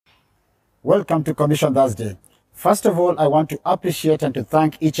Welcome to Commission Thursday. First of all, I want to appreciate and to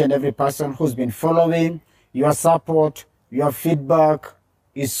thank each and every person who's been following. Your support, your feedback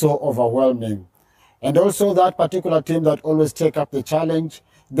is so overwhelming. And also that particular team that always take up the challenge,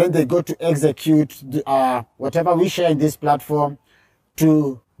 then they go to execute whatever we share in this platform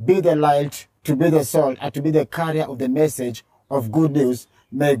to be the light, to be the salt, and to be the carrier of the message of good news.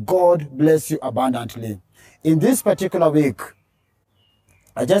 May God bless you abundantly. In this particular week,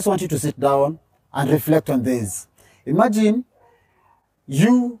 I just want you to sit down and reflect on this. Imagine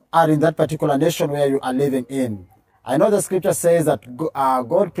you are in that particular nation where you are living in. I know the scripture says that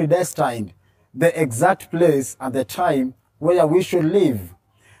God predestined the exact place and the time where we should live.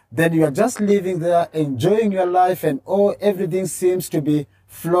 Then you are just living there, enjoying your life, and everything seems to be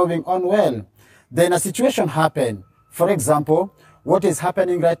flowing on well. Then a situation happened. For example, what is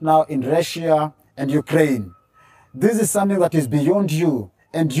happening right now in Russia and Ukraine. This is something that is beyond you,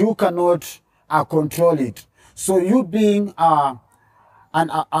 and you cannot control it. So you being a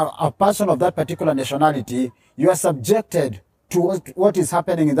person of that particular nationality, you are subjected to what is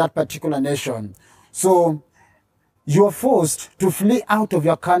happening in that particular nation. So you are forced to flee out of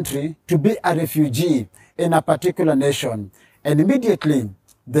your country to be a refugee in a particular nation. And immediately,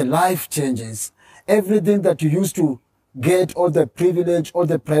 the life changes. Everything that you used to get, all the privilege, all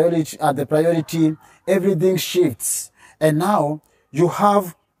the priority, everything shifts. And now you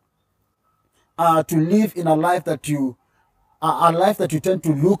have to live in a life that you tend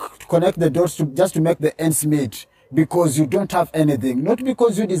to connect the dots just to make the ends meet, because you don't have anything. Not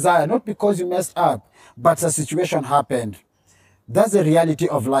because you desire, not because you messed up, but a situation happened. That's the reality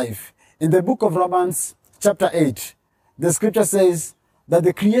of life. In the book of Romans, chapter 8, the scripture says that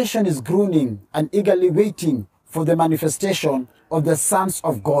the creation is groaning and eagerly waiting for the manifestation of the sons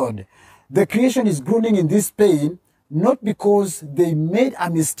of God. The creation is groaning in this pain, not because they made a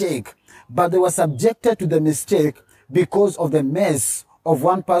mistake, but they were subjected to the mistake because of the mess of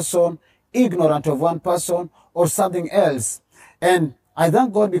one person, ignorant of one person, or something else. And I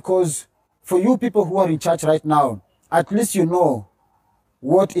thank God, because for you people who are in church right now, at least you know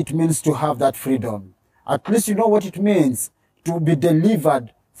what it means to have that freedom. At least you know what it means to be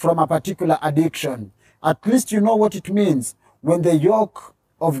delivered from a particular addiction. At least you know what it means when the yoke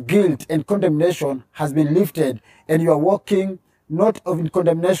of guilt and condemnation has been lifted and you are walking not in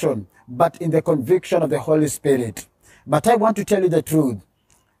condemnation, but in the conviction of the Holy Spirit. But I want to tell you the truth.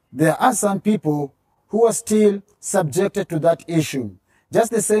 There are some people who are still subjected to that issue.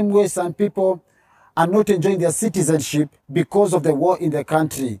 Just the same way some people are not enjoying their citizenship because of the war in the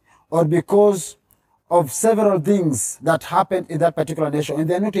country, or because of several things that happened in that particular nation, and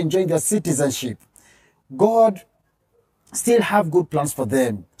they're not enjoying their citizenship. God still have good plans for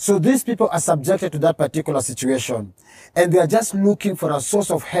them. So these people are subjected to that particular situation, and they are just looking for a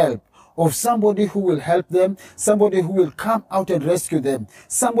source of help, of somebody who will help them, somebody who will come out and rescue them,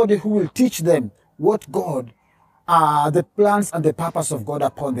 somebody who will teach them what God, the plans and the purpose of God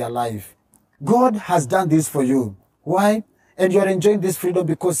upon their life. God has done this for you. Why? And you're enjoying this freedom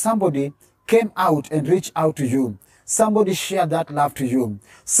because somebody came out and reached out to you. Somebody shared that love to you.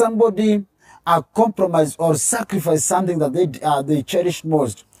 Somebody compromised or sacrificed something that they cherished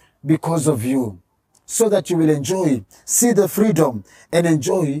most because of you, so that you will enjoy, see the freedom, and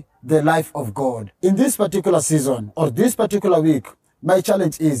enjoy the life of God. In this particular season or this particular week, my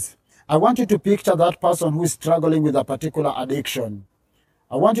challenge is, I want you to picture that person who is struggling with a particular addiction.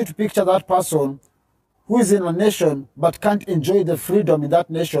 I want you to picture that person who is in a nation but can't enjoy the freedom in that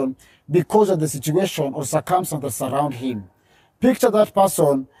nation because of the situation or circumstance that surround him. Picture that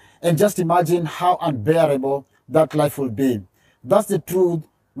person and just imagine how unbearable that life will be. That's the truth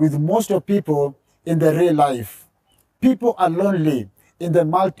with most of people in the real life. People are lonely in the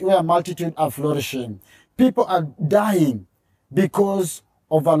where multitude are flourishing. People are dying because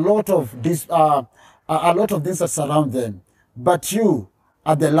of a lot of things that surround them. But you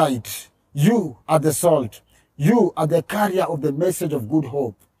are the light. You are the salt. You are the carrier of the message of good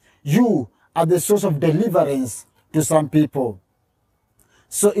hope. You are the source of deliverance to some people.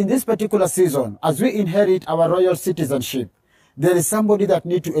 So in this particular season, as we inherit our royal citizenship, there is somebody that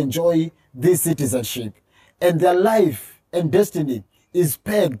needs to enjoy this citizenship. And their life and destiny is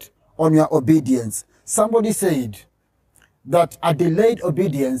pegged on your obedience. Somebody said that a delayed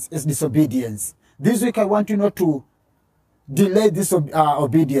obedience is disobedience. This week I want you not to delay this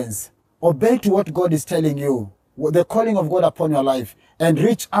obedience. Obey to what God is telling you, the calling of God upon your life, and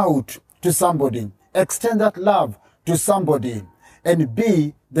reach out to somebody. Extend that love to somebody, and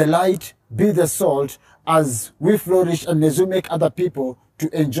be the light, be the salt, as we flourish and as we make other people to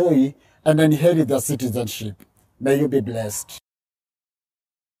enjoy and inherit their citizenship. May you be blessed.